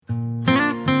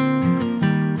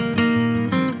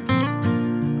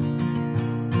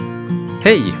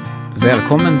Hej!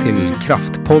 Välkommen till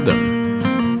Kraftpodden.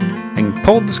 En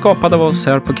podd skapad av oss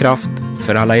här på Kraft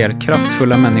för alla er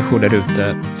kraftfulla människor där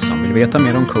ute som vill veta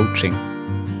mer om coaching.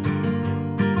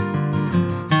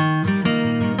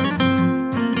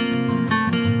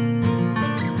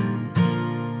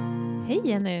 Hej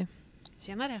Jenny!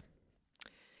 Tjenare!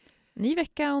 Ny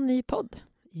vecka och ny podd.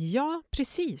 Ja,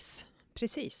 precis.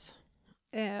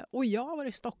 Och jag har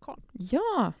varit i Stockholm.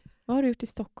 Ja, vad har du gjort i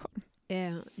Stockholm?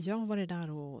 Jag har varit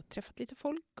där och träffat lite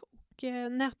folk och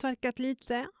nätverkat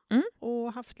lite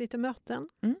och haft lite möten.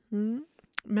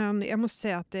 Men jag måste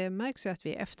säga att det märks ju att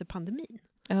vi är efter pandemin.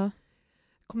 Ja.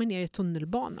 Kommer ner i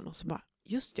tunnelbanan och så bara,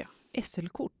 just ja,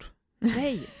 SL-kort.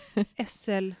 Nej,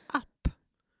 SL-app.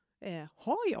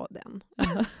 Har jag den?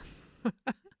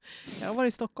 Jag har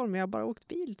varit i Stockholm men jag har bara åkt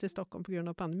bil till Stockholm på grund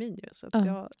av pandemin. Ju, så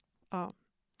att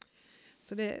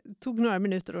så det tog några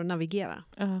minuter att navigera.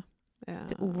 Ja.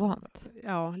 Lite ovant.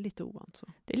 Ja, lite ovant så.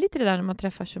 Det är lite det där när man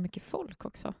träffar så mycket folk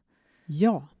också.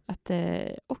 Ja. Att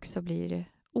det också blir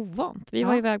ovant. Vi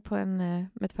var iväg på med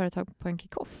ett företag på en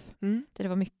kick-off. Där det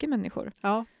var mycket människor.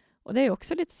 Ja. Och det är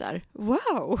också lite så här,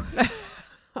 wow!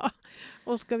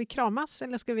 Och ska vi kramas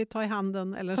eller ska vi ta i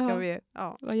handen? Eller ska vi,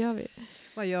 vad gör vi?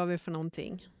 Vad gör vi för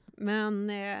någonting?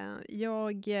 Men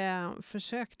jag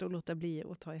försökte att låta bli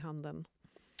att ta i handen.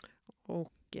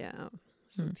 Och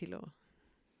såg till att...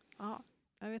 Ja,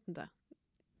 jag vet inte.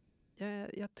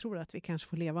 Jag tror att vi kanske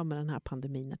får leva med den här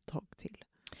pandemin ett tag till.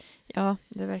 Ja,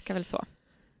 det verkar väl så.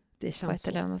 Det känns på ett så.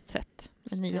 eller annat sätt.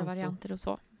 Med nya varianter och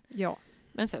så. Ja.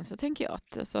 Men sen så tänker jag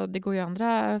att alltså, det går ju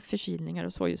andra förkylningar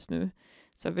och så just nu.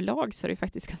 Så överlag så är det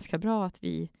faktiskt ganska bra att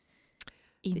vi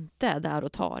inte är där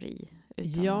och tar i.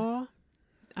 Utan... Ja,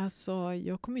 alltså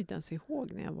jag kommer inte ens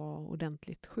ihåg när jag var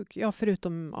ordentligt sjuk. Ja,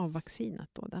 förutom av vaccinet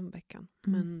då den veckan.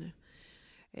 Men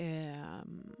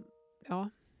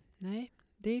nej,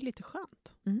 det är lite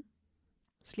skönt.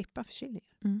 Slippa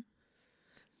förkylningar.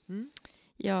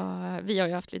 Ja, vi har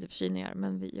ju haft lite förkylningar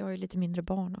men jag har ju lite mindre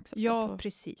barn också. Ja,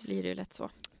 precis. Blir det ju lätt så.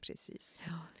 Precis.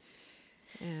 Ja.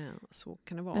 Så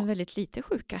kan det vara. Men väldigt lite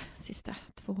sjuka sista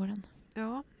 2 åren.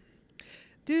 Ja.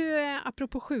 Du,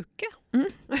 apropå sjuka.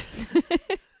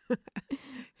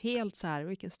 Helt så här,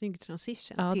 vilken snygg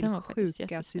transition till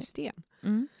sjuka system.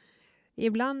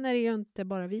 Ibland är det ju inte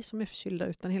bara vi som är förkylda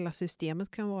utan hela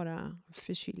systemet kan vara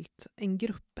förkylt. En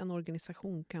grupp, en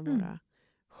organisation kan vara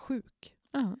sjuk.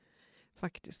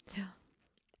 Faktiskt. Ja.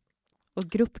 Och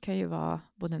grupp kan ju vara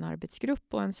både en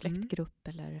arbetsgrupp och en släktgrupp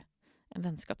eller en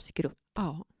vänskapsgrupp.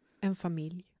 Ja, en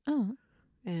familj. Ja.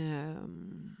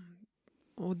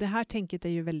 Och det här tänket är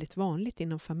ju väldigt vanligt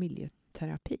inom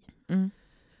familjeterapi.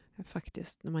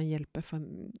 Faktiskt, när man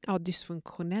hjälper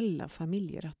dysfunktionella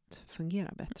familjer att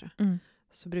fungera bättre.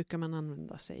 Så brukar man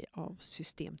använda sig av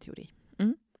systemteori.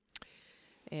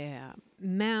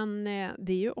 Men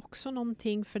det är ju också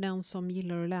någonting för den som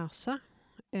gillar att läsa.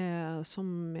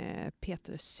 Som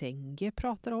Peter Senge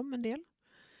pratar om en del.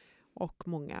 Och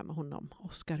många med honom.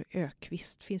 Oskar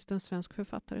Ökvist finns det en svensk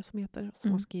författare som heter.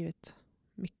 Som har skrivit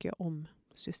mycket om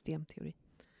systemteori.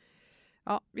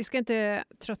 Ja, vi ska inte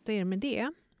trötta er med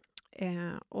det.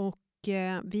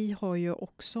 Vi har ju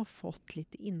också fått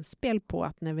lite inspel på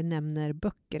att när vi nämner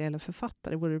böcker eller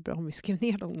författare vore det bra om vi skrev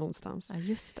ner dem någonstans. Ja,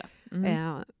 just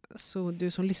det. Så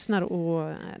du som lyssnar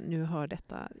och nu hör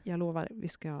detta, jag lovar,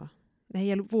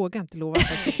 jag vågar inte lova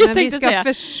faktiskt, men vi ska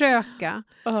försöka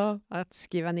att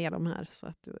skriva ner dem här så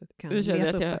att du kan leta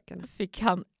upp böckerna. Jag fick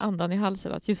andan i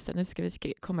halsen att just det, nu ska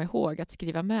vi komma ihåg att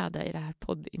skriva med dig i det här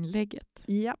poddinlägget.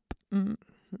 Japp.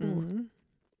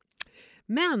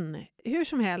 Men hur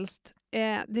som helst,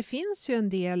 det finns ju en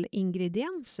del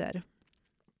ingredienser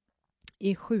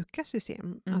i sjuka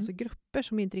system. Alltså grupper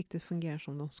som inte riktigt fungerar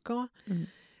som de ska.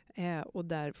 Och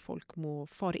där folk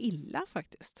far illa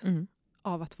faktiskt.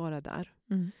 Av att vara där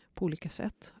på olika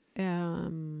sätt.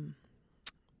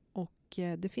 Och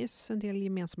det finns en del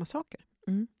gemensamma saker.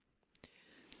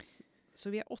 Så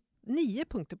vi har 9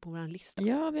 punkter på vår lista.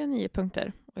 Ja, vi har 9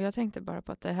 punkter. Och jag tänkte bara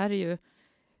på att det här är ju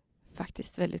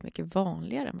faktiskt väldigt mycket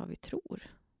vanligare än vad vi tror.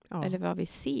 Ja. Eller vad vi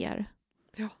ser.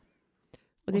 Ja.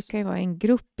 Och det kan ju vara en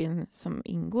grupp som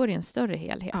ingår i en större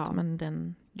helhet. Ja. Men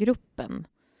den gruppen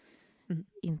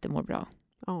inte mår bra.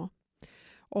 Ja.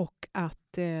 Och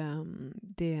att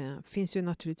det finns ju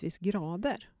naturligtvis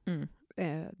grader.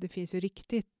 Det finns ju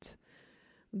riktigt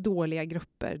dåliga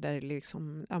grupper där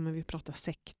liksom, men vi pratar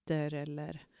sekter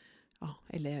eller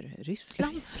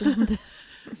Ryssland.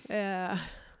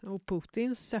 Och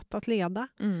Putins sätt att leda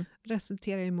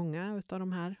resulterar i många av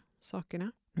de här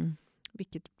sakerna.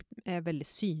 Vilket är väldigt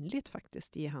synligt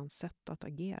faktiskt i hans sätt att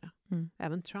agera.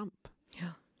 Även Trump. Ja.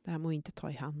 Det här med att inte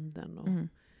ta i handen och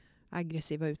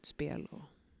aggressiva utspel och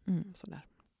sådär.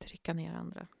 Trycka ner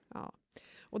andra. Ja.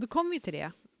 Och då kommer vi till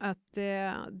det, att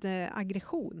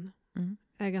aggression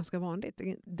är ganska vanligt.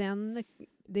 Det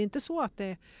är inte så att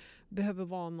det behöver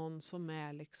vara någon som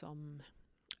är liksom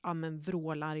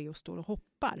vrålar och står och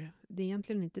hoppar. Det är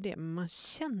egentligen inte det, men man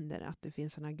känner att det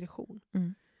finns en aggression.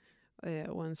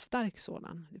 Och en stark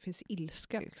sådan. Det finns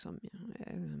ilska liksom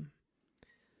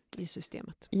i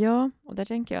systemet. Ja, och där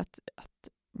tänker jag att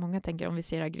många tänker om vi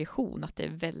ser aggression att det är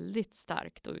väldigt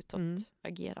starkt och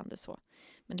utåtagerande så.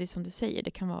 Men det är som du säger,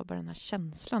 det kan vara bara den här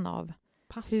känslan av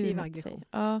passiv aggression.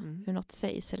 Hur något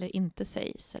sägs eller inte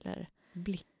sägs. Eller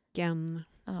blicken,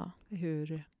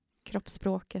 hur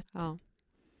kroppsspråket. Ja,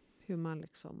 hur man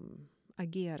liksom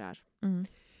agerar.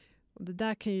 Och det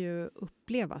där kan ju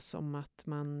upplevas som att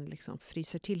man liksom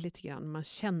fryser till lite grann. Man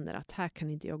känner att här kan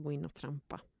inte jag gå in och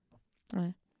trampa.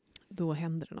 Nej. Då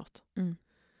händer det något.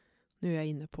 Nu är jag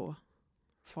inne på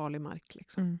farlig mark.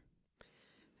 Liksom.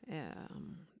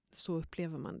 Så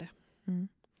upplever man det.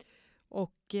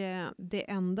 Och det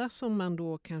enda som man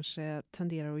då kanske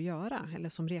tenderar att göra, eller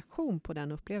som reaktion på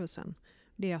den upplevelsen,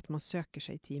 det är att man söker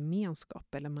sig till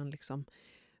gemenskap. Eller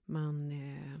man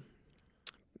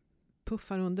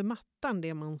puffar under mattan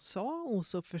det man sa, och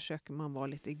så försöker man vara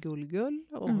lite gull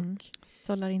och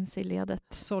sålla in sig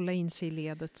i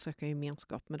ledet, söka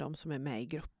gemenskap med de som är med i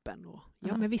gruppen. Och,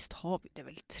 men visst har vi det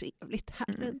väl trevligt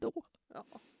här ändå. Ja.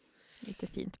 Lite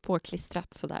fint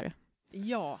påklistrat sådär.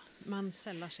 Ja, man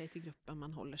sällar sig till gruppen,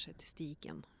 man håller sig till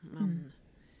stigen.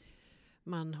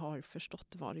 Man har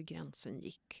förstått var gränsen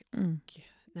gick. Och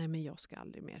nej, men jag ska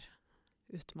aldrig mer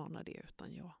utmana det,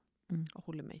 utan jag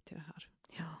håller mig till det här.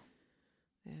 Ja.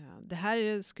 Det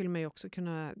här skulle man ju också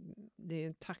kunna, det är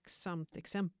ett tacksamt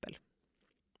exempel.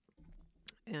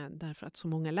 Därför att så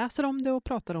många läser om det och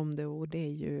pratar om det, och det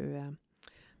är ju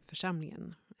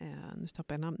församlingen. Nu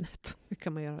tappar jag namnet, hur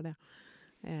kan man göra det?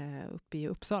 Uppe i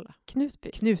Uppsala.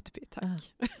 Knutby,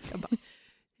 tack. Jag bara,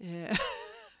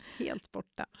 helt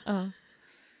borta.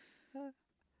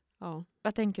 Ja.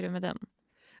 Vad tänker du med den?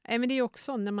 Men det är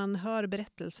också när man hör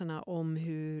berättelserna om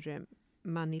hur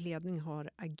man i ledning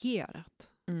har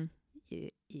agerat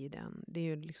i den. Det är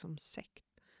ju liksom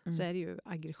sekt. Så är det ju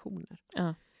aggressioner.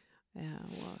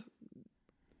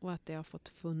 Och att det har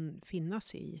fått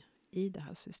finnas i det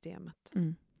här systemet.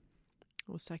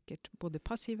 Och säkert både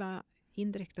passiva,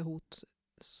 indirekta hot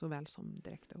såväl som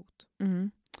direkta hot.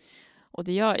 Och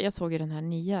jag såg ju den här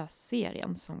nya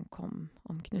serien som kom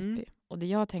om Knutby. Och det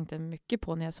jag tänkte mycket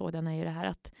på när jag såg den är ju det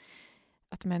här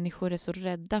att människor är så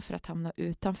rädda för att hamna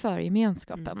utanför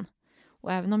gemenskapen.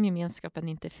 Och även om gemenskapen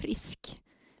inte är frisk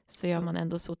så gör man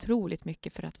ändå så otroligt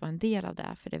mycket för att vara en del av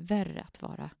det. För det är värre att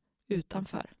vara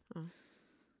utanför. Ja.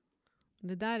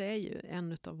 Det där är ju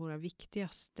en av våra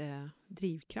viktigaste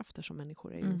drivkrafter som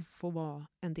människor är ju att få vara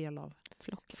en del av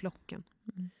flocken.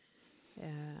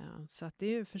 Så att det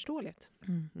är ju förståeligt.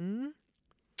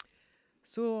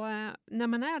 Så när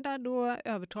man är där, då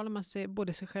övertalar man sig,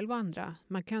 både sig själv och andra.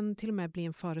 Man kan till och med bli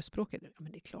en förespråkare. Ja,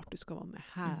 men det är klart du ska vara med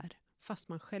här. Fast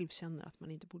man själv känner att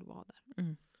man inte borde vara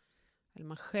där. Eller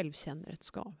man själv känner ett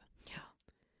skav.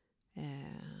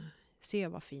 Se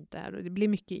vad fint det är. Och det blir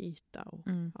mycket yta. Och,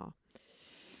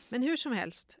 Men hur som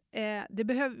helst.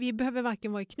 Vi behöver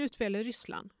varken vara i Knutby eller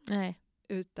Ryssland. Nej.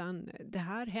 Utan det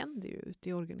här händer ju ute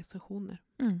i organisationer.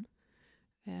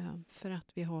 För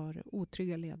att vi har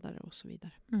otrygga ledare och så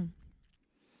vidare.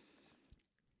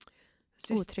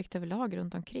 Otryggt överlag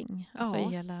runt omkring. Alltså i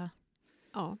hela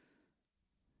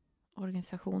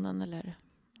organisationen. Eller...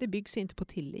 Det byggs inte på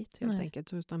tillit helt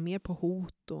enkelt. Utan mer på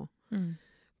hot och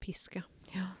piska.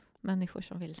 Ja, människor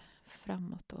som vill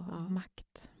framåt och ha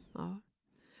makt. Ja.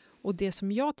 Och det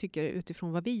som jag tycker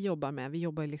utifrån vad vi jobbar med. Vi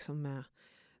jobbar liksom med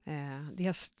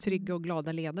dels trygga och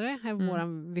glada ledare. Här är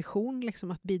vår vision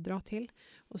liksom att bidra till.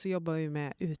 Och så jobbar vi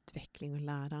med utveckling och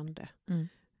lärande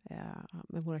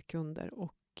med våra kunder.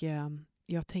 Och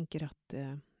jag tänker att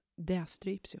det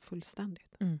stryps ju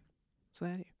fullständigt. Så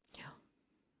är det ju. Ja.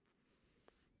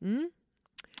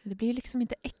 Det blir liksom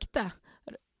inte äkta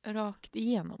rakt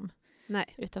igenom.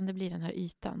 Nej. Utan det blir den här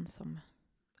ytan som...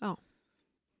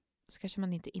 Så kanske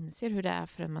man inte inser hur det är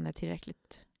förrän man är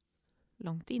tillräckligt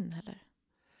långt in heller.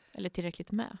 Eller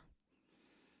tillräckligt med.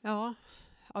 Ja,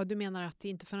 du menar att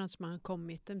inte förrän man har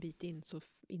kommit en bit in så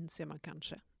inser man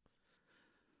kanske.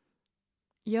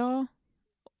 Ja,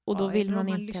 och då vill man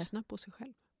inte... lyssna på sig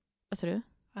själv. Vad sa du?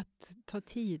 Att ta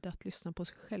tid att lyssna på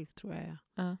sig själv tror jag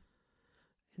är.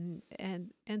 Är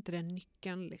inte den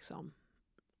nyckeln liksom?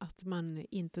 Att man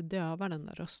inte dövar den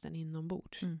där rösten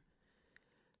inombords.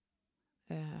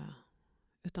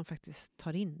 Utan faktiskt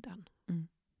tar in den.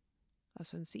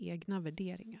 Alltså ens egna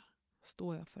värderingar.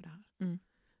 Står jag för det här? Mm.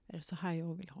 Är det så här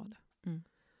jag vill ha det? Mm.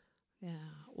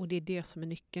 Och det är det som är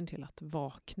nyckeln till att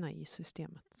vakna i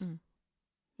systemet. Mm.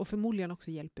 Och förmodligen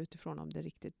också hjälp utifrån om det är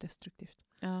riktigt destruktivt.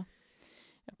 Ja,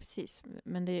 precis.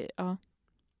 Men det, ja.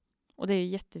 Och det är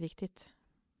jätteviktigt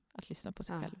att lyssna på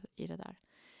sig själv i det där.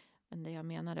 Men det jag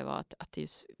menade var att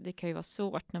det kan ju vara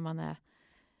svårt när man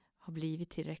har blivit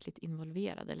tillräckligt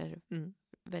involverad eller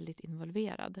väldigt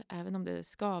involverad. Även om det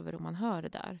skaver och man hör det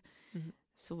där.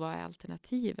 Så vad är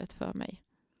alternativet för mig?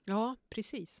 Ja,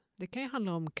 precis. Det kan ju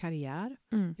handla om karriär.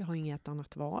 Jag har inget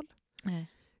annat val. Nej.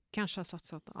 Kanske har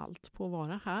satsat allt på att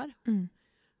vara här.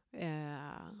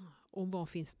 Och vad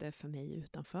finns det för mig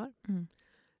utanför?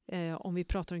 Om vi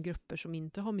pratar om grupper som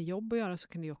inte har med jobb att göra så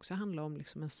kan det ju också handla om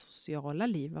liksom en sociala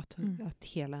liv. Att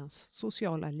hela ens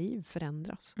sociala liv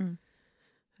förändras.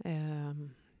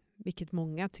 Vilket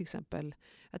många till exempel...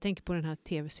 Jag tänker på den här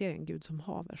tv-serien Gud som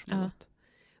haver. Som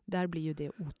där blir ju det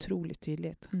otroligt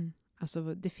tydligt.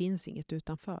 Alltså det finns inget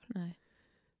utanför. Nej.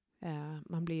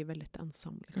 Man blir väldigt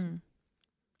ensam. Liksom.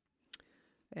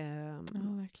 Ja,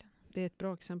 verkligen. Det är ett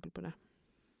bra exempel på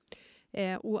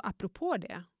det. Och apropå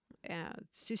det.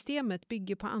 Systemet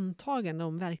bygger på antagande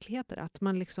om verkligheter. Att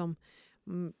man liksom...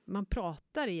 Man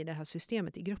pratar i det här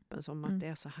systemet i gruppen som att det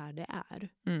är så här det är.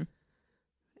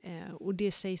 Och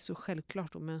det sägs så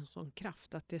självklart om en sån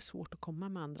kraft att det är svårt att komma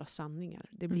med andra sanningar.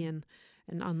 Det blir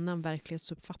en annan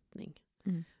verklighetsuppfattning.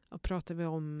 Och pratar vi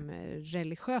om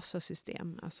religiösa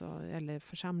system alltså, eller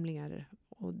församlingar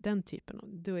och den typen,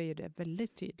 då är det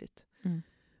väldigt tydligt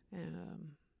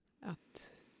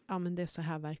att men det är så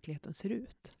här verkligheten ser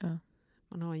ut. Ja.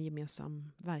 Man har en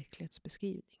gemensam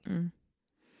verklighetsbeskrivning.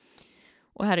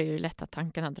 Och här är det lätt att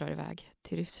tankarna drar iväg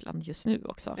till Ryssland just nu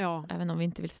också. Ja. Även om vi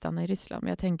inte vill stanna i Ryssland. Men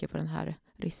jag tänker på den här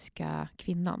ryska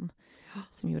kvinnan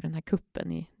som gjorde den här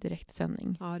kuppen i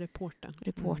direktsändning. Ja,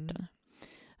 reportern.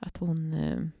 Att hon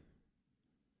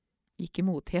gick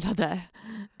emot hela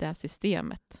det här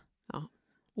systemet. Ja,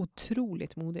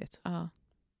 otroligt modigt. Ja.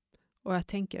 Och jag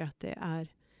tänker att det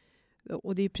är...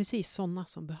 Och det är precis sådana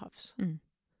som behövs.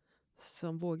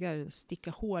 Som vågar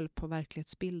sticka hål på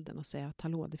verklighetsbilden och säga att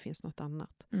hallå, det finns något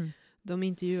annat. De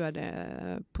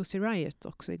intervjuade Pussy Riot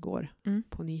också igår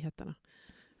på nyheterna.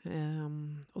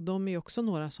 Och de är ju också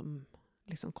några som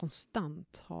liksom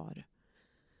konstant har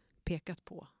pekat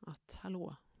på att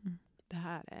hallå, det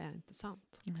här är inte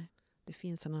sant. Det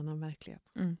finns en annan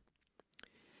verklighet.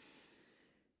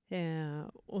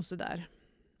 Och sådär.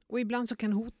 Och ibland så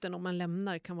kan hoten om man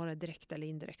lämnar kan vara direkta eller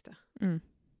indirekta.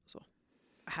 Så.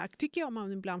 Här tycker jag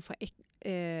man ibland får...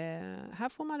 här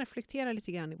får man reflektera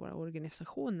lite grann i våra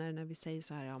organisationer när vi säger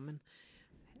så här, ja men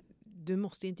du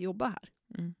måste inte jobba här.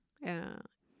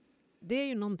 Det är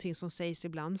ju någonting som sägs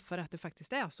ibland för att det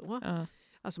faktiskt är så.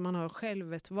 Alltså man har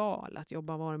själv ett val att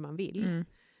jobba var man vill.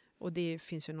 Och det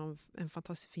finns ju en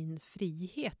fantastiskt fin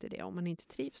frihet i det. Om man inte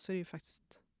trivs så är det ju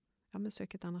faktiskt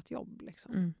sök ett annat jobb.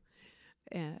 Liksom.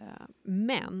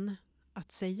 Men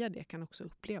att säga det kan också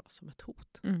upplevas som ett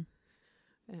hot.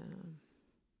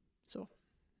 Så.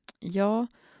 Ja,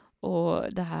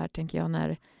 och det här tänker jag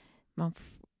när man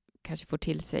kanske får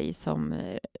till sig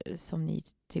som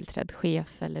nytillträdd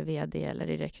chef eller vd eller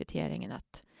i rekryteringen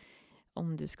att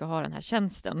om du ska ha den här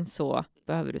tjänsten så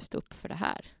behöver du stå upp för det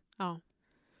här. Ja,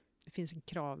 det finns en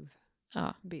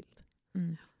kravbild.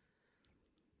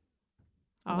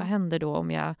 Och vad händer då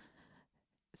om jag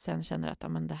sen känner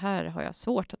att det här har jag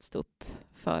svårt att stå upp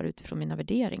för utifrån mina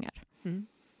värderingar?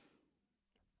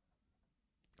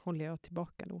 Håller jag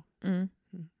tillbaka då?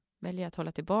 Väljer jag att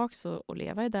hålla tillbaka och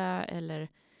leva i det eller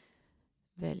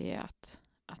väljer jag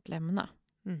att lämna?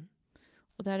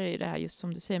 Och där är det här just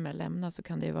som du säger med att lämna så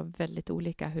kan det ju vara väldigt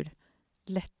olika hur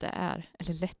lätt det är.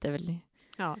 Eller lätt är väl...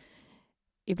 Ja.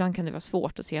 Ibland kan det vara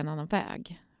svårt att se en annan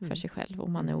väg för sig själv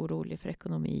om man är orolig för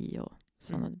ekonomi och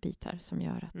sådana bitar som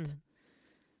gör att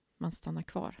man stannar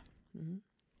kvar.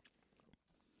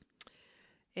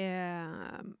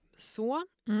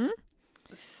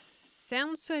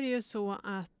 Sen så är det ju så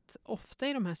att ofta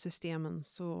i de här systemen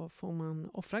så får man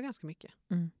offra ganska mycket.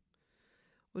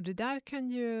 Och det där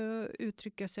kan ju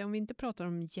uttrycka sig, om vi inte pratar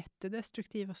om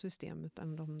jättedestruktiva system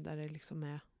utan de där det liksom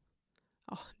är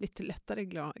lite lättare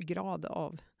grad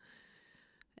av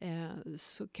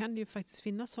så kan det ju faktiskt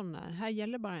finnas sådana. Här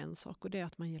gäller bara en sak och det är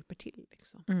att man hjälper till.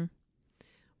 Liksom.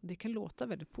 Och det kan låta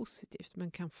väldigt positivt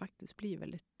men kan faktiskt bli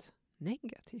väldigt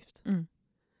negativt.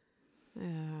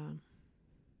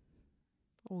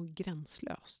 Och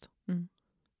gränslöst.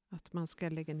 Att man ska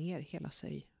lägga ner hela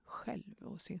sig själv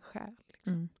och sin själ.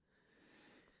 Liksom.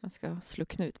 Man ska slå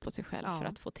knut på sig själv för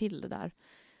att få till det där.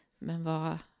 Men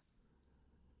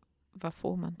vad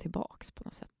får man tillbaks på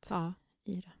något sätt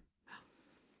i det?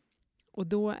 Och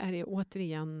då är det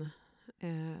återigen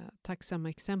tacksamma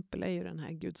exempel är ju den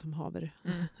här Gud som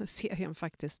haver-serien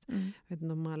faktiskt. Jag vet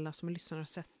inte om alla som lyssnar har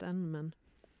sett den, men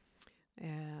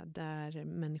där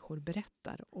människor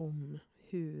berättar om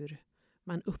hur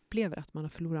man upplever att man har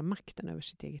förlorat makten över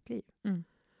sitt eget liv.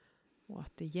 Och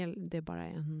att det är bara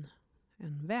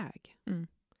en väg.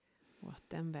 Och att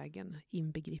den vägen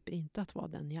inbegriper inte att vara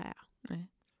den jag är. Nej.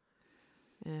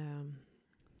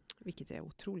 Vilket är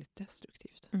otroligt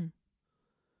destruktivt.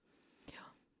 Ja.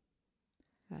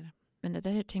 Men det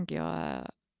där tänker jag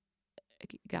är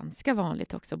ganska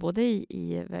vanligt också. Både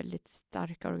i väldigt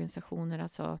starka organisationer.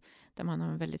 Alltså där man har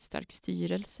en väldigt stark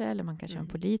styrelse. Eller man kanske har en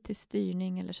politisk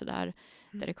styrning eller sådär.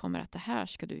 Där det kommer att det här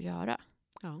ska du göra.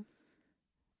 Ja.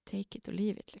 Take it or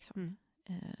leave it liksom.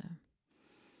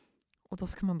 Och då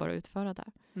ska man bara utföra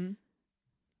det.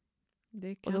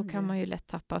 Och då kan man ju lätt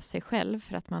tappa sig själv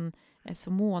för att man är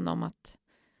så mån om att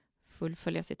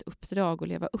fullfölja sitt uppdrag och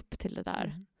leva upp till det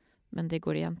där. Men det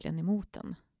går egentligen emot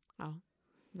den. Ja,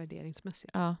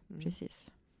 värderingsmässigt. Ja,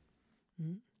 precis.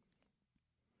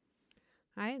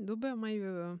 Nej, då bör man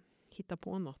ju hitta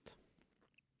på något.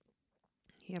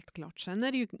 Helt klart. Sen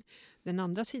är det ju, den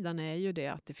andra sidan är ju det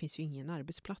att det finns ju ingen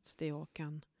arbetsplats där jag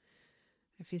kan.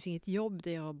 Det finns inget jobb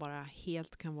där jag bara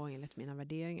helt kan vara enligt mina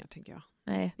värderingar, tänker jag.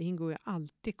 Nej. Det ingår ju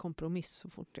alltid kompromiss så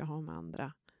fort jag har med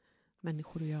andra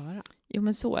människor att göra. Jo,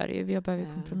 men så är det ju. Vi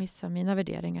behöver kompromissa mina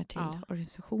värderingar till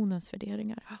organisationens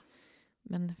värderingar.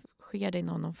 Men sker det i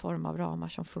någon form av ramar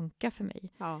som funkar för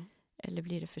mig? Eller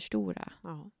blir det för stora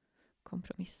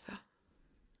kompromisser?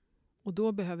 Och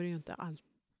då behöver det ju inte allt.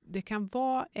 Det kan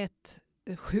vara ett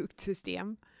sjukt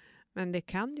system. Men det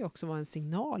kan ju också vara en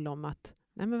signal om att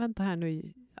nej men vänta här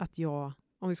nu, att jag,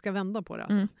 om vi ska vända på det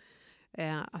alltså,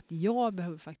 att jag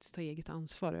behöver faktiskt ta eget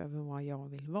ansvar över vad jag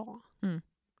vill vara.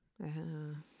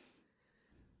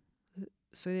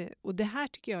 Och det här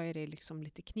tycker jag är det liksom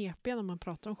lite knepiga när man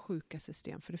pratar om sjuka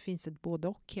system, för det finns ett både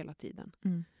och hela tiden.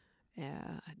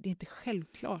 Det är inte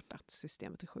självklart att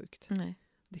systemet är sjukt. Nej.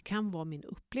 Det kan vara min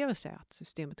upplevelse att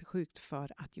systemet är sjukt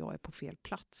för att jag är på fel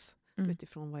plats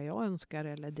utifrån vad jag önskar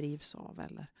eller drivs av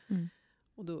eller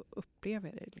och då upplever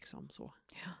jag det liksom så.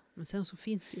 Ja. Men sen så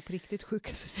finns det ju på riktigt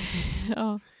sjuka system.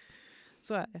 Ja.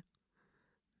 Så är det.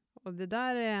 Och det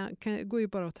där går ju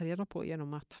bara att ta reda på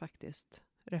genom att faktiskt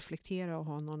reflektera och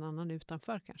ha någon annan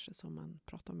utanför kanske som man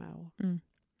pratar med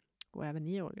och även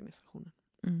i organisationen.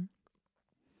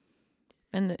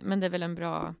 Men det är väl en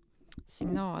bra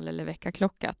signal eller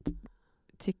väckarklocka att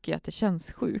tycker jag att det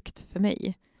känns sjukt för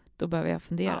mig, då behöver jag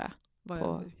fundera.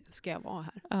 Ska jag vara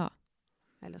här? Ja.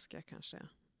 Eller ska jag kanske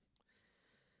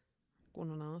gå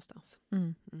någon annanstans?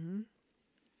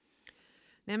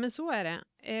 Nej, men så är det.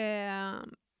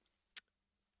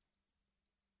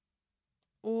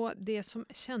 Och det som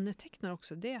kännetecknar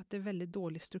också det är att det är väldigt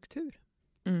dålig struktur.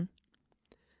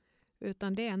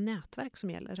 Utan det är nätverk som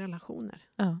gäller, relationer.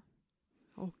 Ja.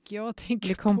 Och jag tänker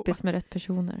bli kompis med rätt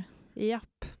personer.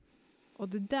 Japp. Och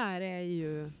det där är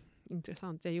ju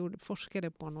intressant. Jag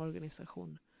forskade på en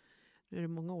organisation. Nu är det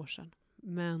många år sedan.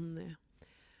 Men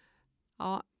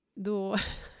ja, då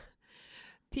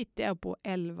tittade jag på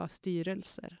 11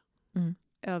 styrelser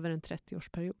över en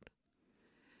 30-årsperiod.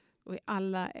 Och i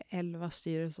alla 11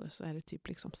 styrelser så är det typ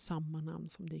liksom samma namn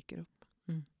som dyker upp.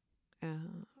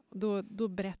 Då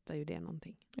berättar ju det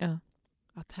någonting. Ja.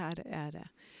 Att här är det.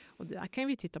 Och där kan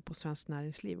vi titta på Svenskt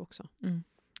Näringsliv också.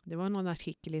 Det var någon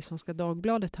artikel i Svenska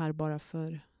Dagbladet här bara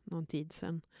för någon tid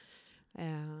sedan.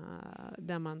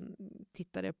 Där man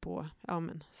tittade på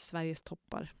Sveriges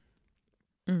toppar.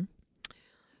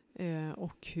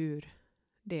 Och hur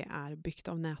det är byggt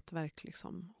av nätverk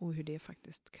liksom, och hur det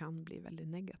faktiskt kan bli väldigt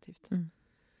negativt.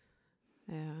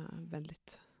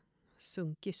 Väldigt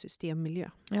sunkig systemmiljö.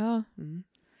 Ja,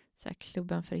 så här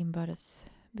klubben för inbördes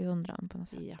beundran på något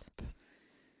sätt. Japp.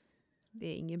 Det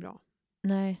är inget bra.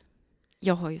 Nej,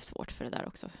 jag har ju svårt för det där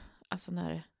också. Alltså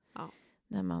när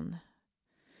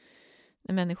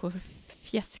människor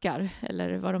fjäskar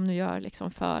eller vad de nu gör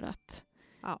liksom för att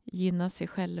gynna sig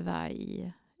själva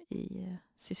i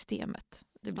systemet.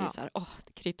 Det blir så här,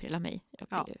 det kryper hela mig. Jag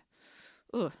blir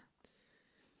ju,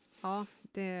 Ja,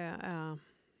 det är...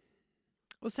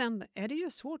 Och sen är det ju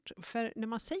svårt, för när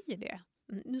man säger det,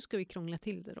 nu ska vi krångla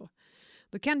till det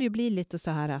då kan det ju bli lite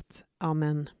så här att,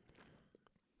 men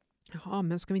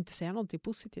ska vi inte säga någonting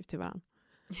positivt till varandra?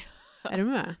 Är du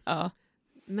med? Ja.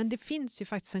 Men det finns ju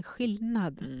faktiskt en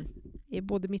skillnad i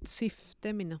både mitt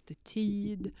syfte, min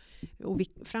attityd och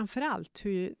framförallt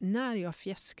när jag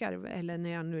fjäskar eller när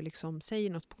jag nu liksom säger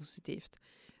något positivt.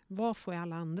 Vad får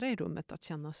alla andra i rummet att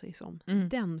känna sig som?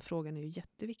 Den frågan är ju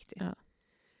jätteviktig. Ja.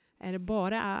 Är det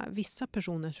bara vissa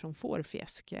personer som får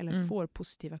fjäsk eller får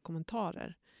positiva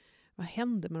kommentarer? Vad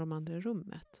händer med de andra i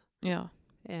rummet? Ja.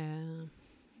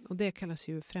 Och det kallas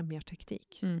ju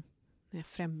främjarteknik. När jag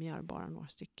främjar bara några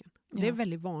stycken. Ja. Det är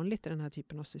väldigt vanligt i den här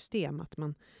typen av system att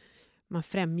man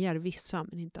främjar vissa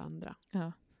men inte andra.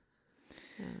 Ja.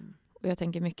 Och jag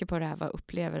tänker mycket på det här, vad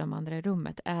upplever de andra i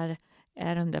rummet? Är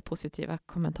den där positiva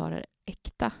kommentarer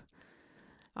äkta?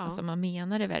 Ja. Alltså man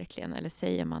menar det verkligen, eller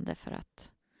säger man det för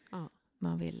att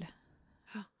man vill,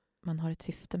 man har ett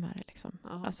syfte med det liksom.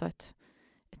 Ja. Alltså ett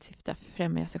syfte att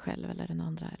främja sig själv eller den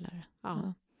andra. Eller,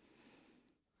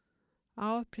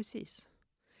 Ja, precis.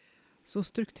 Så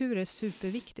struktur är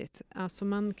superviktigt. Alltså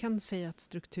man kan säga att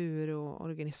struktur och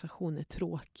organisation är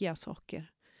tråkiga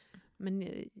saker. Men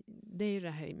det är ju det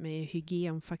här med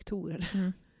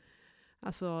hygienfaktorer.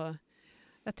 Alltså,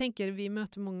 jag tänker, vi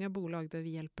möter många bolag där vi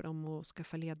hjälper dem att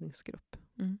skaffa ledningsgrupp.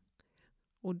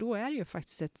 Och då är det ju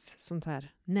faktiskt ett sånt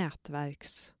här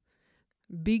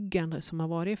nätverksbyggande som har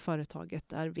varit i företaget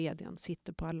där vdn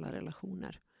sitter på alla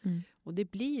relationer. Och det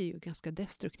blir ju ganska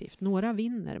destruktivt. Några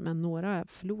vinner, men några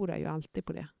förlorar ju alltid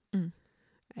på det.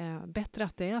 Bättre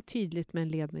att det är tydligt med en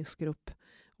ledningsgrupp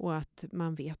och att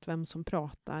man vet vem som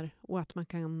pratar och att man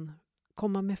kan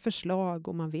komma med förslag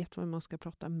och man vet vem man ska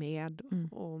prata med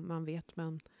och man vet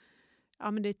men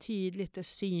det är tydligt, det är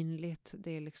synligt,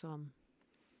 det är liksom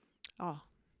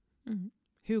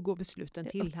hur går besluten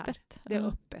till här? Det är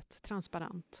öppet,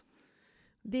 transparent.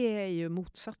 Det är ju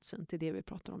motsatsen till det vi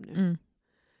pratar om nu.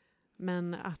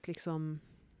 Men att liksom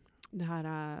det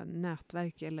här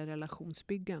nätverk eller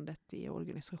relationsbyggandet i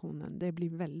organisationen, det blir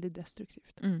väldigt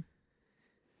destruktivt.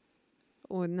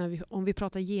 Och om vi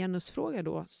pratar genusfrågor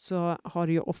då, så har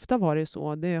det ju ofta varit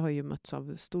så, det har ju mötts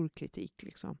av stor kritik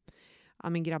liksom. Ja,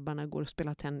 men grabbarna går och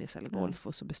spelar tennis eller golf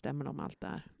och så bestämmer de allt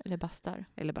där. Eller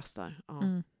bastar.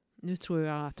 Ja. Nu tror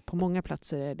jag att på många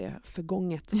platser är det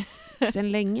förgånget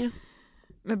sedan länge.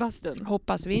 Med bastun?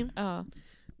 Hoppas vi. Ja.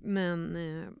 Men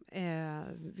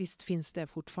visst finns det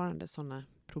fortfarande sådana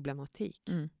problematik.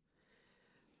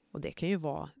 Och det kan ju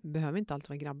behöver inte alltid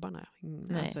vara grabbarna.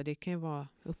 Alltså det kan ju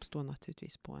uppstå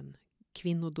naturligtvis på en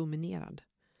kvinnodominerad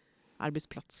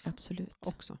arbetsplats. Absolut.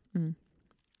 Också.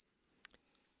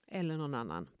 Eller någon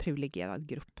annan privilegierad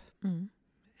grupp.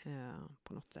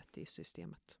 På något sätt i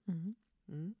systemet.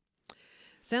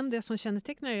 Sen det som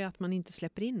kännetecknar är att man inte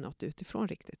släpper in något utifrån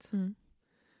riktigt.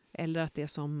 Eller att det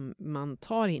som man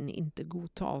tar in inte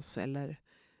godtas eller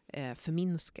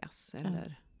förminskas.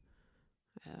 Eller,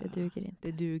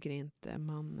 det duger inte.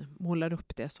 Man målar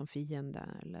upp det som fiende.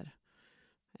 Eller,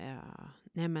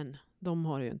 nej men de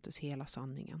har ju inte hela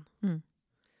sanningen.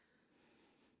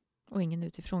 Och ingen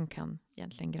utifrån kan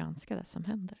egentligen granska det som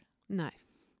händer. Nej,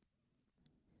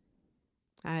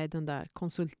 den där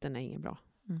konsulten är ingen bra.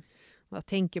 Jag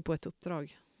tänker på ett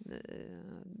uppdrag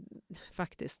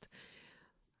faktiskt.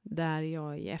 Där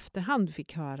jag i efterhand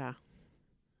fick höra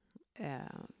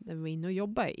när vi var inne och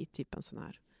jobbade i typ en sån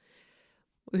här.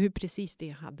 Och hur precis det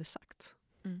hade sagts.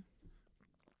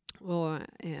 Och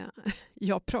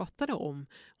jag pratade om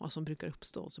vad som brukar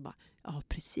uppstå. Och så bara,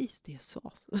 precis det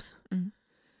sades.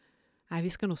 Nej, vi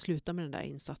ska nog sluta med den där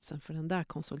insatsen. För den där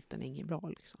konsulten är ingen bra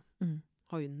liksom.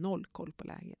 Har ju noll koll på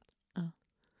läget.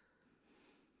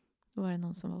 Då var det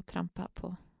någon som var och trampade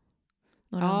på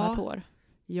några andra tår.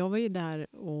 Jag var ju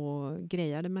där och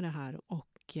grejade med det här.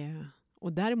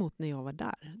 Och däremot när jag var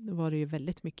där, då var det ju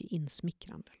väldigt mycket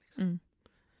insmickrande. Liksom.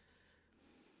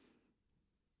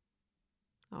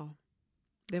 Ja,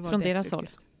 det var från deras håll?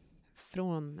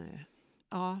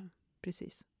 Ja,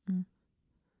 precis.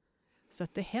 Så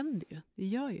att det händer ju. Det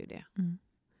gör ju det.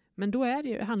 Men då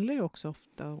handlar det också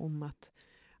ofta om att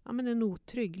en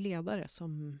otrygg ledare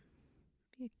som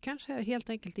kanske helt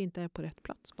enkelt inte är på rätt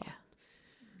plats bara.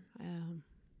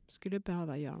 Skulle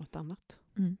behöva göra något annat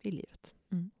i livet.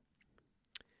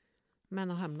 Men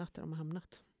har hamnat där de har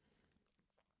hamnat.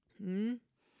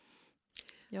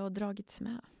 Jag har dragits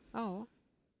med. Ja.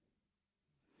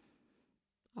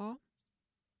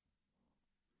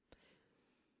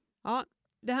 Ja,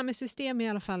 det här med system i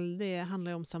alla fall, det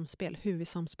handlar om samspel. Hur vi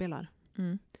samspelar.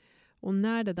 Och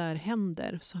när det där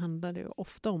händer så handlar det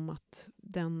ofta om att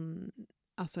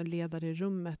en ledare i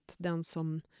rummet, den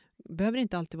som behöver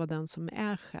inte alltid vara den som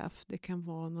är chef. Det kan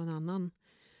vara någon annan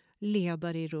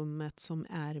ledare i rummet som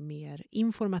är mer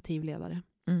informativ ledare.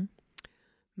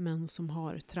 Men som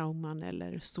har trauman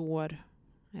eller sår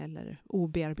eller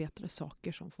obearbetade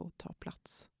saker som får ta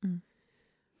plats.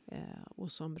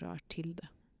 Och som rör till det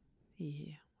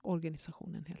i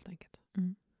organisationen helt enkelt.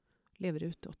 Lever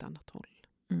ut åt annat håll.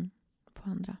 På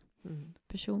andra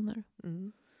personer.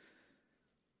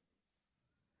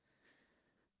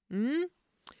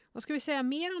 Vad ska vi säga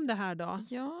mer om det här då?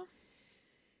 Ja.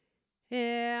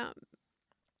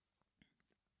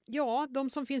 Ja, de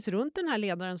som finns runt den här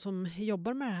ledaren som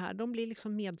jobbar med det här, de blir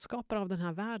liksom medskapare av den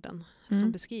här världen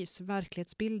som beskrivs,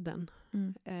 verklighetsbilden.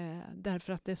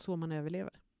 Därför att det är så man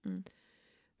överlever.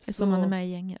 Det är så man är med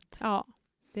i gänget. Ja,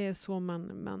 det är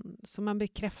så man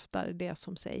bekräftar det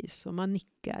som sägs och man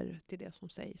nickar till det som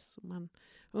sägs och man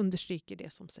understryker det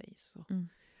som sägs och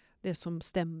det som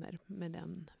stämmer med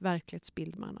den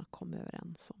verklighetsbild man har kommit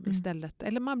överens om istället.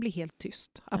 Eller man blir helt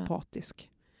tyst, apatisk.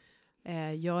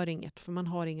 Gör inget, för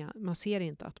man ser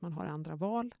inte att man har andra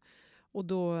val och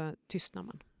då tystnar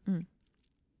man.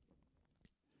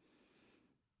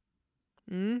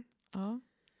 Ja.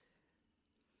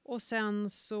 Och sen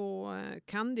så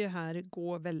kan det här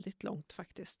gå väldigt långt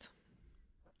faktiskt.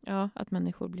 Ja, att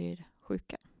människor blir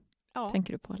sjuka. Ja.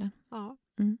 Tänker du på det? Ja,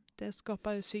 det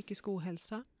skapar psykisk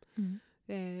ohälsa.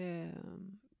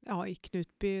 I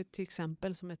Knutby till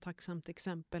exempel, som är ett tacksamt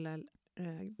exempel,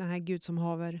 den här Gud som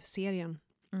haver-serien.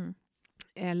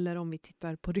 Eller om vi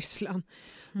tittar på Ryssland.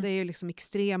 Det är ju liksom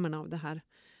extremerna av det här.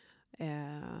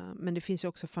 Men det finns ju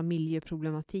också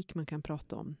familjeproblematik man kan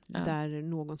prata om. Där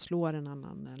någon slår en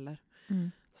annan eller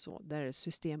så. Där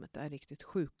systemet är riktigt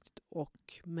sjukt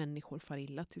och människor far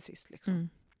illa till sist. Liksom.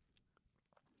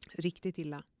 Riktigt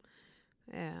illa.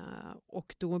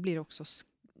 Och då blir det också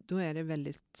då är det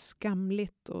väldigt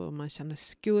skamligt och man känner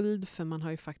skuld för man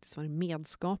har ju faktiskt varit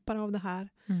medskapare av det här.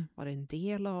 Varit en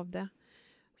del av det.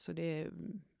 Så det är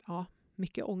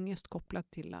mycket ångest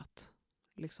kopplat till att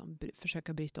liksom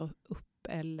försöka bryta upp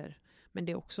men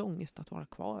det är också ångest att vara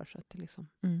kvar så att det liksom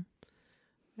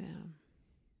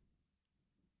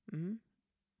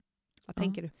Vad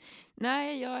tänker du?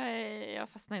 Nej, jag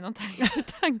fastnar i någon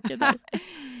tanke där.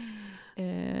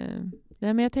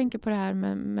 Nej, men jag tänker på det här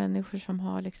med människor som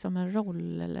har liksom en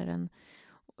roll eller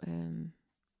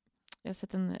jag har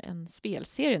sett en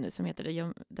spelserie nu som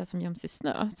heter Det som göms i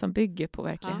snö, som bygger på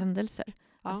verkliga händelser.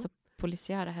 Alltså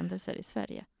polisiära händelser i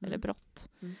Sverige, eller brott.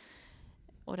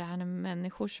 Och det här är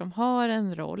människor som har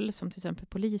en roll, som till exempel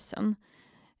polisen,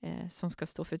 som ska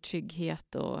stå för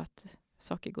trygghet och att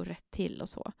saker går rätt till och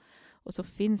så. Och så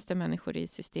finns det människor i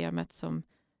systemet som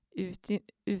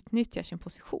utnyttjar sin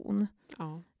position.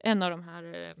 En av de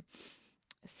här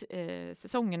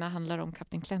säsongerna handlar om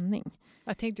Kapten Klänning.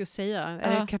 Jag tänkte ju säga,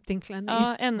 är det Kapten Klänning?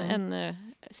 Ja,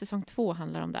 säsong 2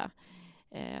 handlar om det.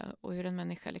 Och hur en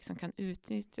människa liksom kan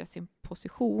utnyttja sin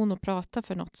position och prata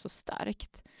för något så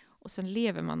starkt. Och sen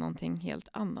lever man någonting helt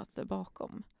annat där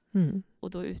bakom. Och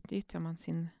då utnyttjar man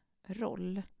sin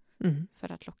roll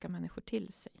för att locka människor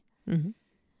till sig.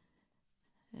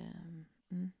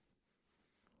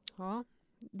 Ja,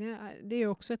 det är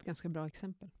också ett ganska bra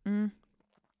exempel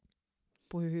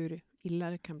på hur illa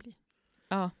det kan bli.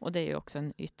 Ja, och det är ju också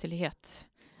en ytterlighet,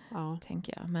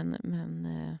 tänker jag.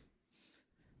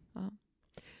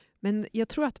 Men jag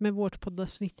tror att med vårt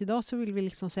poddavsnitt idag så vill vi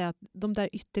liksom säga att de där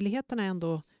ytterligheterna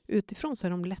ändå utifrån så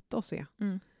är de lätta att se.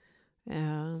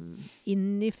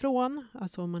 Inifrån,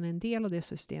 alltså om man är en del av det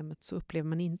systemet, så upplever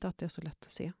man inte att det är så lätt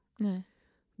att se. Nej.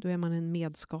 Då är man en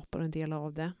medskapare och en del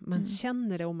av det. Man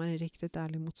känner det om man är riktigt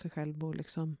ärlig mot sig själv. Och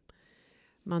liksom,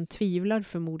 man tvivlar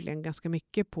förmodligen ganska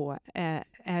mycket på,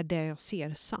 är det jag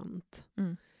ser sant?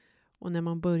 Och när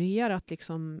man börjar att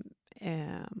liksom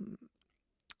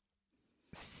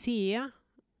se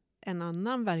en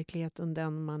annan verklighet än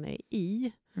den man är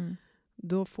i,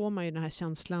 då får man ju den här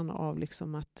känslan av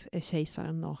liksom att är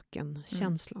kejsaren naken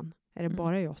känslan. Är det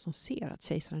bara jag som ser att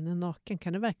kejsaren är naken?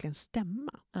 Kan det verkligen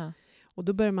stämma? Och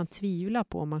då börjar man tvivla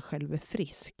på om man själv är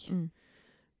frisk.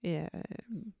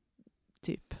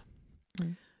 Typ.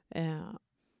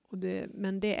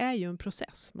 Men det är ju en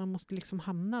process. Man måste liksom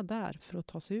hamna där för att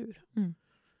ta sig ur.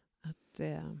 Att,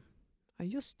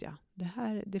 just ja,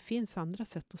 det finns andra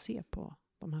sätt att se på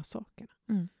de här sakerna.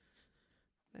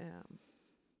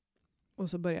 Och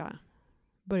så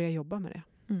börja jobba med det.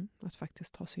 Att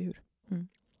faktiskt ta sig ur.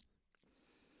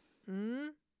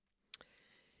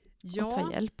 Och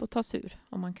ta hjälp och ta sig ur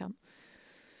om man kan.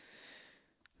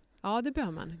 Ja, det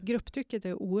behöver man. Grupptrycket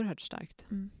är oerhört starkt.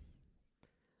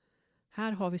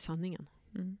 Här har vi sanningen.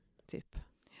 Typ.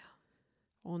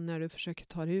 Och när du försöker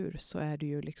ta dig ur så är du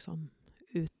ju liksom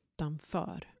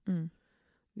utanför.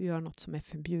 Du gör något som är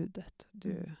förbjudet.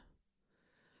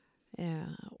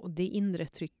 Och det inre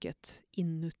trycket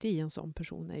inuti en sån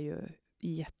person är ju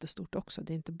jättestort också.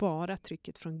 Det är inte bara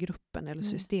trycket från gruppen eller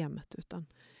systemet, utan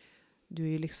du är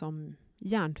ju liksom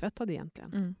hjärntvättad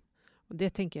egentligen. Och det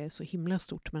tänker jag är så himla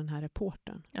stort med den här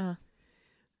reportern.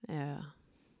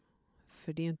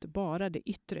 För det är ju inte bara det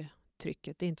yttre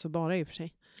trycket. Det är inte så bara i och för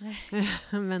sig.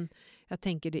 Men jag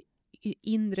tänker det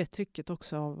inre trycket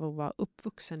också av att vara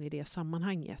uppvuxen i det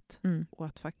sammanhanget. Och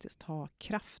att faktiskt ha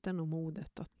kraften och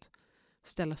modet att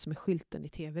ställa sig med skylten i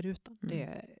tv-rutan. Det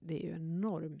är ju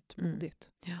enormt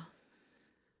modigt. Ja,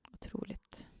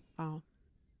 otroligt. Ja,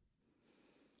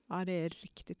 det är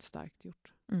riktigt starkt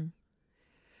gjort.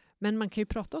 Men man kan ju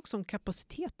prata också om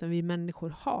kapaciteten vi människor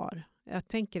har. Jag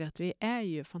tänker att vi är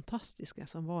ju fantastiska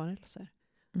som varelser.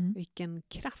 Vilken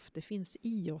kraft det finns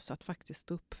i oss att faktiskt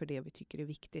stå upp för det vi tycker är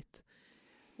viktigt.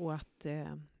 Och att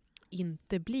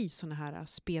inte bli såna här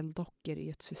speldockor i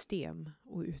ett system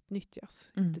och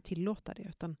utnyttjas. Inte tillåta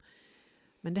det.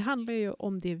 Men det handlar ju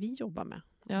om det vi jobbar med.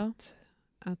 Ja.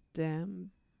 Att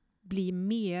bli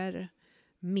mer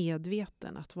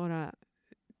medveten. Att vara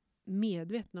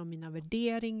medveten om mina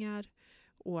värderingar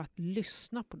och att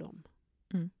lyssna på dem.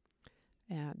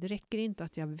 Det räcker inte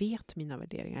att jag vet mina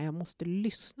värderingar. Jag måste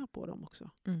lyssna på dem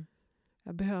också.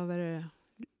 Jag behöver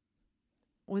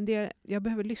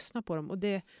lyssna på dem. Och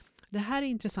det här är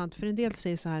intressant. För en del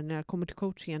säger så här när jag kommer till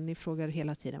coachingen. Ni frågar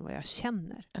hela tiden vad jag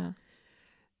känner.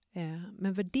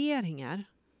 Men värderingar,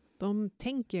 de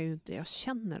tänker jag ju inte. Jag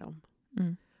känner dem.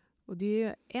 Och det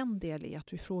är en del i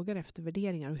att vi frågar efter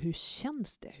värderingar. Och hur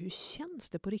känns det? Hur känns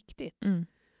det på riktigt?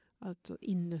 Alltså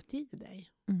inuti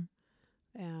dig.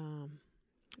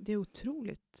 Det är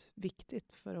otroligt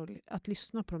viktigt för att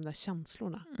lyssna på de där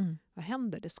känslorna. Vad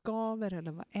händer? Det skaver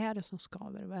eller vad är det som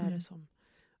skaver? Vad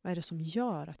är det som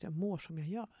gör att jag mår som jag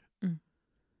gör?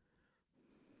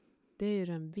 Det är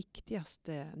den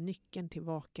viktigaste nyckeln till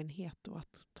vakenhet och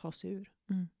att ta sig ur.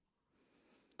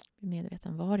 Bli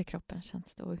medveten var i kroppen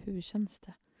känns det och hur känns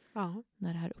det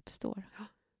när det här uppstår.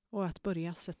 Och att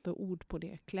börja sätta ord på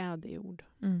det, klä det i ord.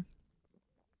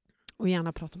 Och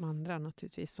gärna prata om andra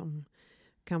naturligtvis som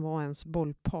kan vara ens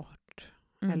bollpart.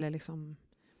 Eller liksom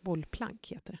bollplank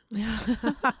heter det.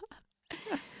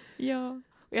 Ja,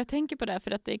 och jag tänker på det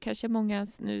för att det är kanske många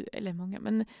nu, eller många,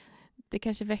 men det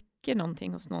kanske väcker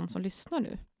någonting hos någon som lyssnar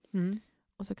nu.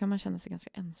 Och så kan man känna sig ganska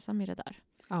ensam i det där.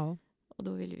 Ja. Och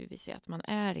då vill vi säga att man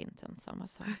är inte ensam.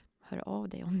 Alltså, hör av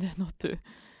dig om det är något du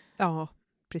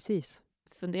precis.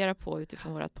 funderar på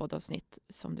utifrån vårt poddavsnitt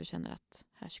som du känner att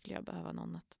här skulle jag behöva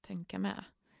någon att tänka med.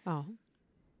 Ja.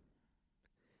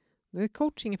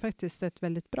 Coaching är faktiskt ett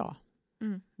väldigt bra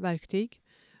verktyg.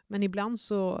 Men ibland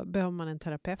så behöver man en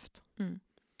terapeut.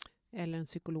 Eller en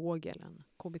psykolog eller en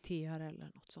KBT-are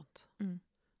eller något sånt.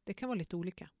 Det kan vara lite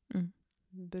olika.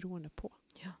 Beroende på.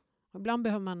 Ja. Och ibland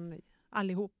behöver man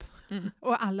allihop.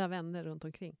 Och alla vänner runt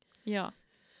omkring. Ja.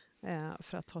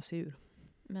 För att ta sig ur.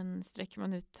 Men sträcker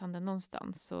man ut handen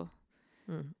någonstans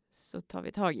så tar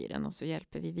vi tag i den och så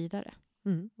hjälper vi vidare.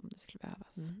 Om det skulle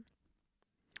behövas.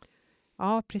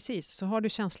 Ja, precis. Så har du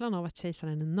känslan av att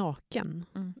kejsaren är naken.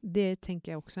 Det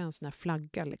tänker jag också är en sån här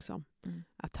flagga. Liksom.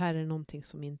 Att här är någonting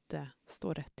som inte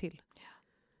står rätt till.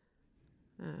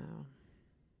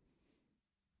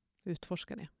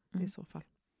 Utforska det i så fall.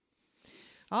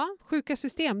 Ja, sjuka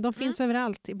system. De finns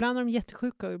överallt. Ibland är de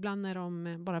jättesjuka och ibland är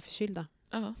de bara förkylda.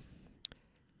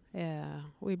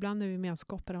 Och ibland är vi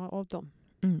medskapare av dem.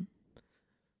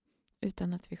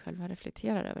 Utan att vi själva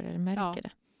reflekterar över det eller märker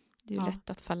det. Det är ju lätt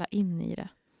att falla in i det.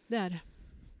 Det är det.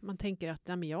 Man tänker att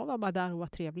men jag var bara där och var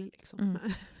trevlig. Liksom.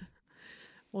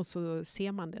 Och så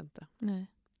ser man det inte. Nej.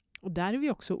 Och där är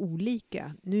vi också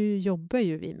olika. Nu jobbar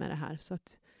ju vi med det här. Så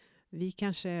att vi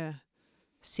kanske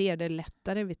ser det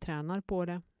lättare. Vi tränar på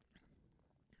det.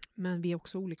 Men vi är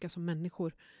också olika som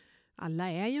människor.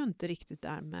 Alla är ju inte riktigt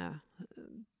där med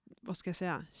vad ska jag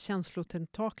säga,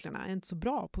 känslotentaklerna. Är inte så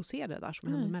bra på att se det där som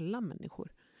händer mellan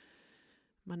människor.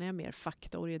 Man är mer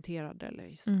faktaorienterad eller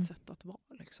i sitt sätt att vara.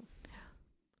 Liksom.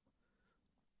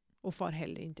 Och far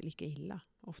heller inte lika illa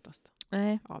oftast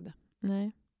av det.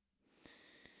 Nej.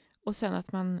 Och sen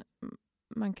att man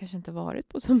kanske inte varit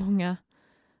på så många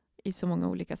i så många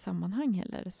olika sammanhang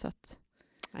heller. Så att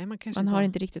man har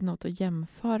inte riktigt något att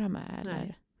jämföra med.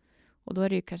 Eller, och då är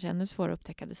det ju kanske ännu svårare att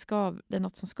upptäcka. Det är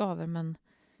något som skaver men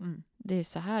det är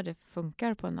så här det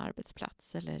funkar på en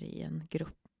arbetsplats eller i en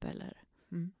grupp eller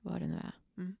vad det nu är.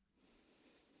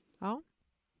 Ja.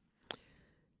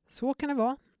 Så kan det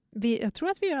vara. Jag tror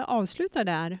att vi avslutar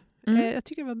där. Jag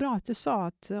tycker det var bra att du sa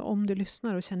att om du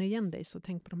lyssnar och känner igen dig så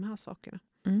tänk på de här sakerna.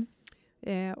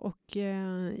 Och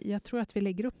jag tror att vi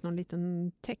lägger upp någon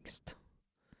liten text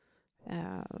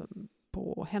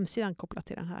på hemsidan kopplat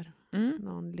till den här.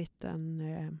 Någon liten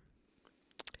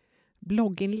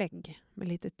blogginlägg med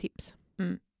lite tips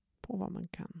på vad man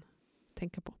kan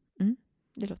tänka på.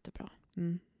 Det låter bra.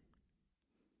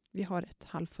 Vi har ett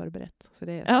halvförberett så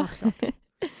det är snart klart.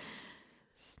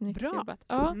 Snyggt bra. jobbat.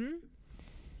 Ja.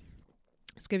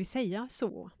 Ska vi säga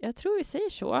så? Jag tror vi säger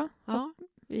så. Ja.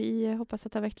 Vi hoppas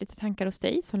att det har väckt lite tankar hos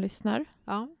dig som lyssnar.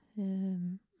 Ja.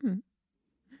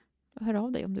 Hör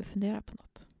av dig om du funderar på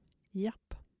något.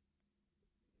 Japp.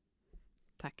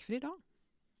 Tack för idag.